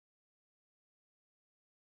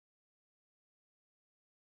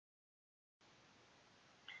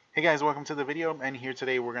Hey guys, welcome to the video, and here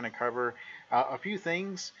today we're going to cover a few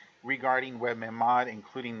things regarding Webman mod,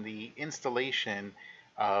 including the installation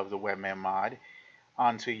of the Webman mod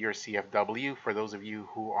onto your CFW for those of you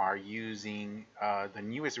who are using the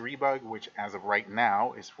newest Rebug, which as of right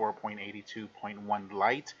now is 4.82.1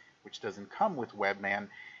 Lite, which doesn't come with Webman.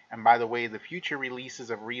 And by the way, the future releases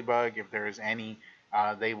of Rebug, if there is any,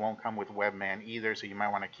 they won't come with Webman either, so you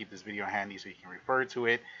might want to keep this video handy so you can refer to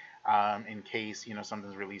it in case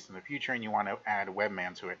something's released in the future and you want to add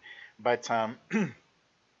Webman to it. But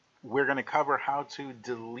we're going to cover how to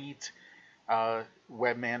delete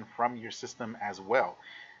Webman from your system as well.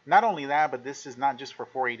 Not only that, but this is not just for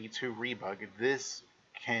 482 Rebug. This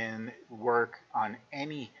can work on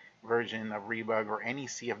any version of Rebug or any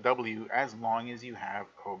CFW as long as you have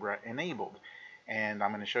Cobra enabled. And I'm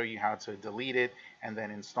going to show you how to delete it and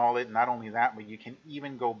then install it. Not only that, but you can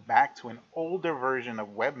even go back to an older version of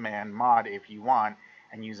Webman mod if you want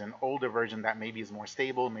and use an older version that maybe is more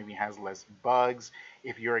stable, maybe has less bugs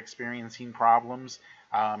if you're experiencing problems.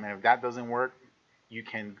 And if that doesn't work, you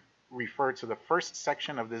can refer to the first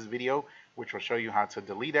section of this video, which will show you how to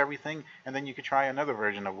delete everything, and then you could try another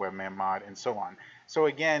version of Webman mod and so on. So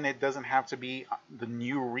again, it doesn't have to be the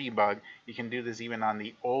new Rebug. You can do this even on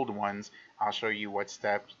the old ones. I'll show you what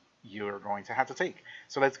steps you're going to have to take.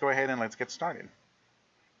 So let's go ahead and let's get started.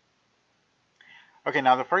 Okay,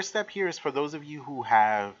 now the first step here is for those of you who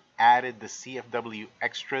have added the CFW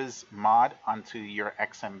Extras mod onto your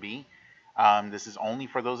XMB. This is only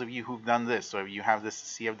for those of you who've done this. So if you have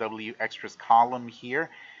this CFW Extras column here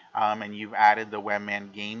and you've added the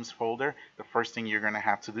Webman Games folder, the first thing you're going to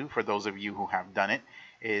have to do for those of you who have done it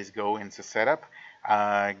is go into Setup,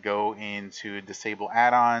 go into Disable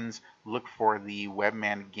Add-ons, look for the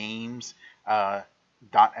Webman Games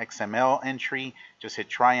 .xml entry, just hit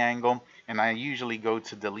triangle, and I usually go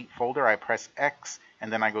to delete folder, I press X,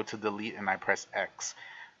 and then I go to delete and I press X.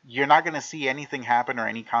 You're not going to see anything happen or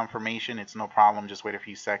any confirmation. It's no problem. Just wait a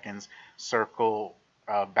few seconds, circle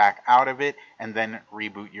back out of it, and then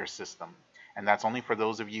reboot your system. And that's only for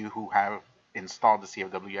those of you who have installed the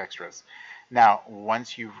CFW Extras. Now,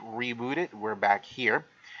 once you've rebooted, we're back here.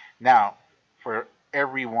 Now, for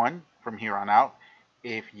everyone from here on out,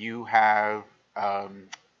 if you have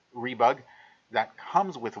Rebug that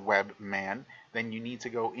comes with Webman, then you need to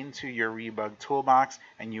go into your Rebug toolbox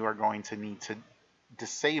and you are going to need to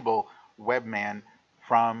disable Webman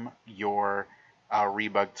from your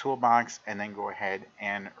Rebug toolbox and then go ahead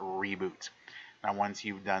and reboot. Now once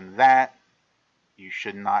you've done that, you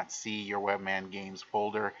should not see your Webman Games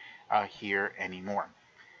folder here anymore.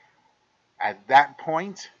 At that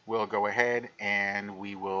point, we'll go ahead and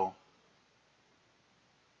we will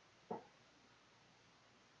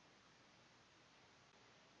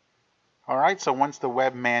Alright, so once the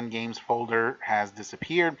Webman Games folder has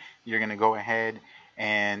disappeared, you're going to go ahead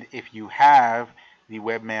and if you have the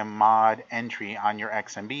Webman mod entry on your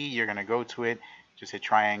XMB, you're going to go to it, just hit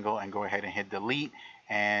triangle and go ahead and hit delete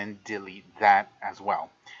and delete that as well.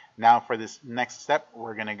 Now for this next step,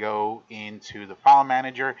 we're going to go into the file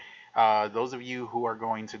manager. Those of you who are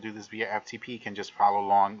going to do this via FTP can just follow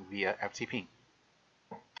along via FTP.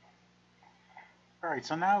 Alright,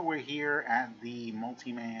 so now we're here at the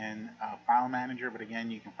Multiman file manager, but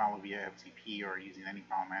again, you can follow via FTP or using any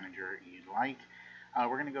file manager you'd like.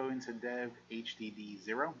 We're going to go into dev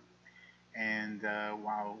HDD0, and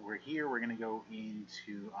while we're here, we're going to go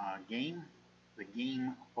into game, the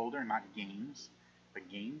game folder, not games, but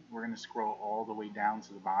game. We're going to scroll all the way down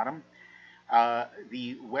to the bottom.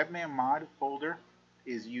 The Webman mod folder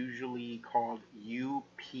is usually called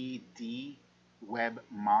UPD Web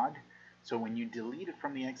Mod. So when you delete it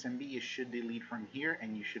from the XMB, it should delete from here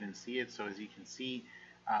and you shouldn't see it. So as you can see,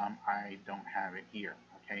 I don't have it here.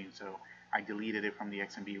 Okay, so I deleted it from the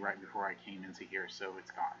XMB right before I came into here, so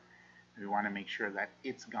it's gone. We want to make sure that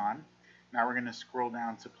it's gone. Now we're going to scroll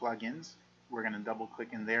down to plugins. We're going to double click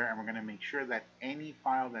in there and we're going to make sure that any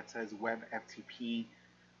file that says WebFTP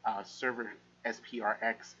server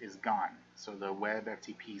SPRX is gone. So the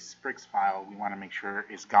WebFTP Sprix file we want to make sure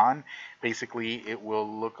is gone. Basically it will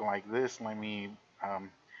look like this. Let me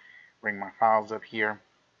bring my files up here.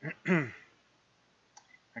 Okay,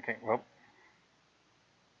 well,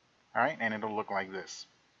 alright, and it'll look like this.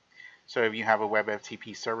 So if you have a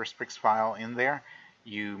WebFTP server Sprix file in there,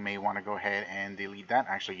 you may want to go ahead and delete that.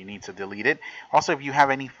 Actually, you need to delete it. Also, if you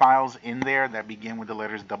have any files in there that begin with the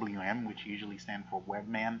letters WM, which usually stand for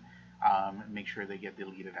Webman, make sure they get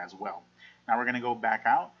deleted as well. Now we're going to go back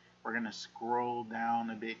out. We're going to scroll down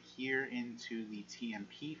a bit here into the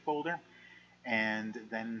TMP folder. And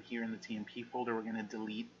then here in the TMP folder, we're going to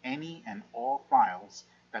delete any and all files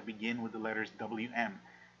that begin with the letters WM.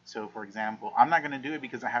 So for example, I'm not going to do it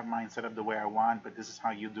because I have mine set up the way I want, but this is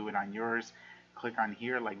how you do it on yours. Click on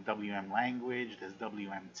here like WM language, there's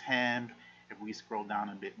WM temp. If we scroll down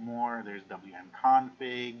a bit more, there's WM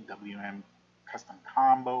config, WM custom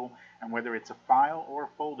combo, and whether it's a file or a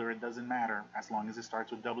folder, it doesn't matter. As long as it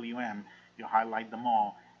starts with WM, you'll highlight them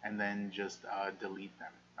all and then just delete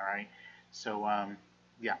them. All right. So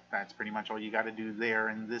yeah, that's pretty much all you got to do there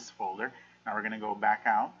in this folder. Now we're going to go back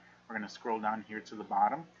out. We're going to scroll down here to the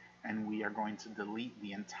bottom, and we are going to delete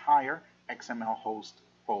the entire XML host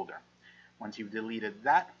folder. Once you've deleted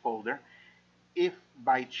that folder, if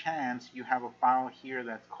by chance you have a file here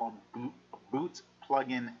that's called boot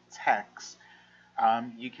plugin text,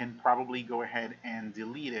 you can probably go ahead and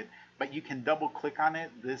delete it, but you can double click on it.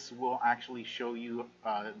 This will actually show you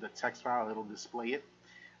the text file. It'll display it.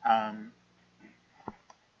 And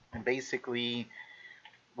basically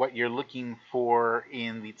what you're looking for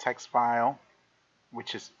in the text file,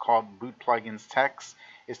 which is called boot plugins text,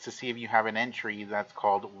 is to see if you have an entry that's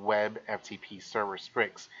called web FTP server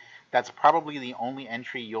Strix. That's probably the only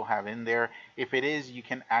entry you'll have in there. If it is, you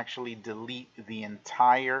can actually delete the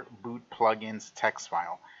entire boot plugins text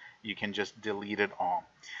file. You can just delete it all.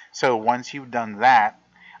 So once you've done that,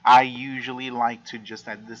 I usually like to just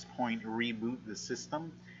at this point reboot the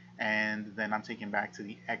system, and then I'm taken back to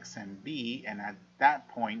the XMB, and at that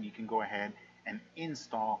point you can go ahead and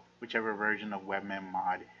install whichever version of Webman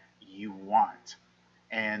mod you want.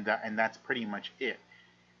 And that's pretty much it.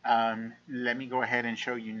 Let me go ahead and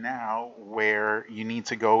show you now where you need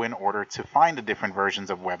to go in order to find the different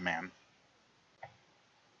versions of Webman.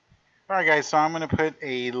 Alright guys, so I'm going to put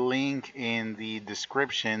a link in the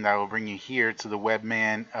description that will bring you here to the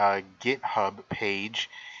Webman GitHub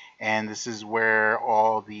page. And this is where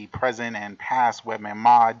all the present and past Webman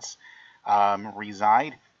mods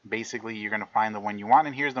reside. Basically, you're going to find the one you want,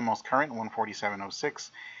 and here's the most current,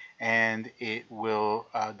 147.06. And it will,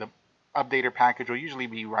 the updater package will usually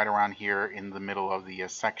be right around here in the middle of the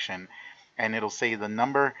section, and it'll say the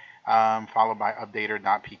number followed by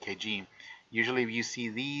updater.pkg. Usually if you see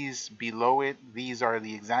these below it, these are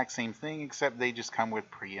the exact same thing, except they just come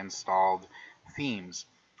with pre-installed themes.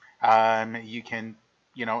 You can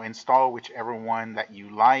install whichever one that you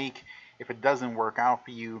like. If it doesn't work out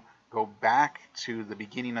for you, go back to the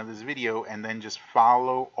beginning of this video and then just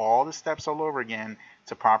follow all the steps all over again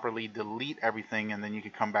to properly delete everything, and then you can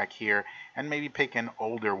come back here and maybe pick an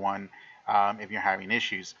older one if you're having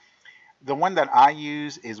issues. The one that I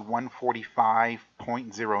use is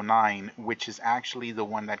 145.09, which is actually the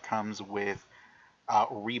one that comes with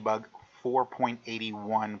Rebug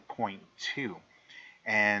 4.81.2.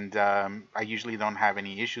 And I usually don't have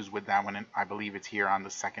any issues with that one, and I believe it's here on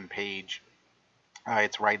the second page.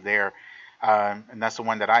 It's right there, and that's the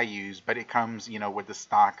one that I use, but it comes with the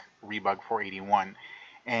stock Rebug 481.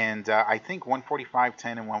 And I think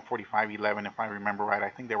 145.10 and 145.11, if I remember right, I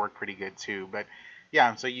think they work pretty good too. But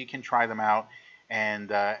yeah, so you can try them out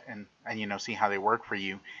and see how they work for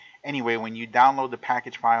you. Anyway, when you download the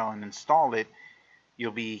package file and install it,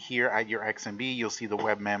 you'll be here at your XMB. You'll see the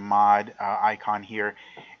Webman mod icon here,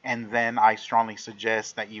 and then I strongly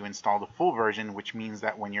suggest that you install the full version, which means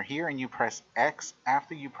that when you're here and you press X,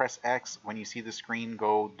 after you press X, when you see the screen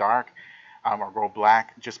go dark or go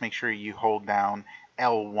black, just make sure you hold down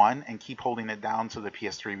L1 and keep holding it down till the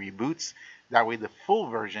PS3 reboots. That way the full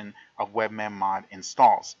version of Webman mod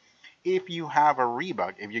installs. If you have a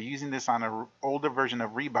Rebug, if you're using this on an older version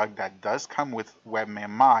of Rebug that does come with Webman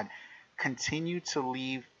mod, continue to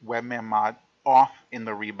leave Webman mod off in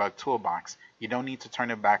the Rebug toolbox. You don't need to turn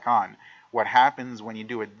it back on. What happens when you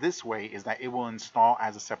do it this way is that it will install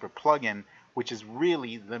as a separate plugin, which is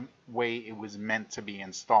really the way it was meant to be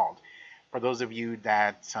installed. For those of you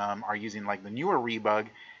that are using like the newer Rebug,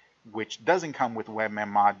 which doesn't come with Webman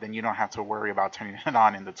mod, then you don't have to worry about turning it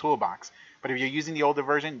on in the toolbox. But if you're using the older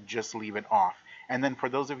version, just leave it off. And then for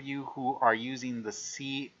those of you who are using the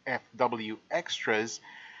CFW extras,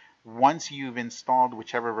 once you've installed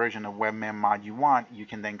whichever version of Webman mod you want, you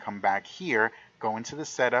can then come back here, go into the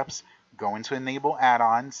setups, go into enable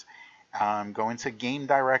add-ons, go into game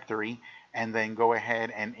directory, and then go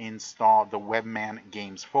ahead and install the Webman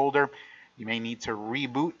games folder. You may need to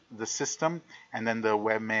reboot the system, and then the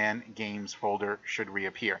Webman games folder should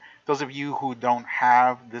reappear. Those of you who don't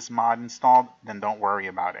have this mod installed, then don't worry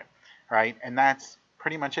about it. Right? And that's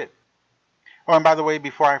pretty much it. Oh, and by the way,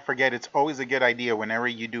 before I forget, it's always a good idea whenever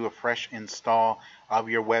you do a fresh install of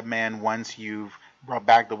your Webman, once you've brought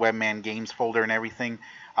back the Webman games folder and everything,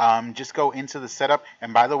 just go into the setup.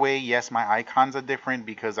 And by the way, yes, my icons are different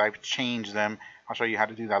because I've changed them. I'll show you how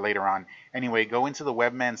to do that later on. Anyway, go into the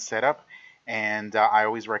Webman setup and I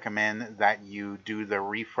always recommend that you do the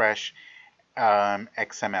refresh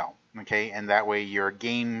XML, okay, and that way your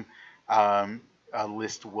game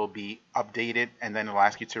list will be updated, and then it'll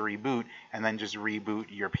ask you to reboot, and then just reboot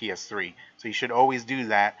your PS3. So you should always do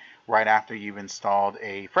that right after you've installed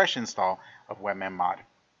a fresh install of Webman Mod.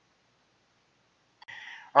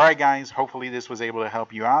 All right, guys, hopefully this was able to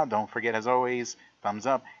help you out. Don't forget, as always, thumbs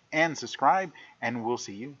up and subscribe, and we'll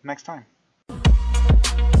see you next time.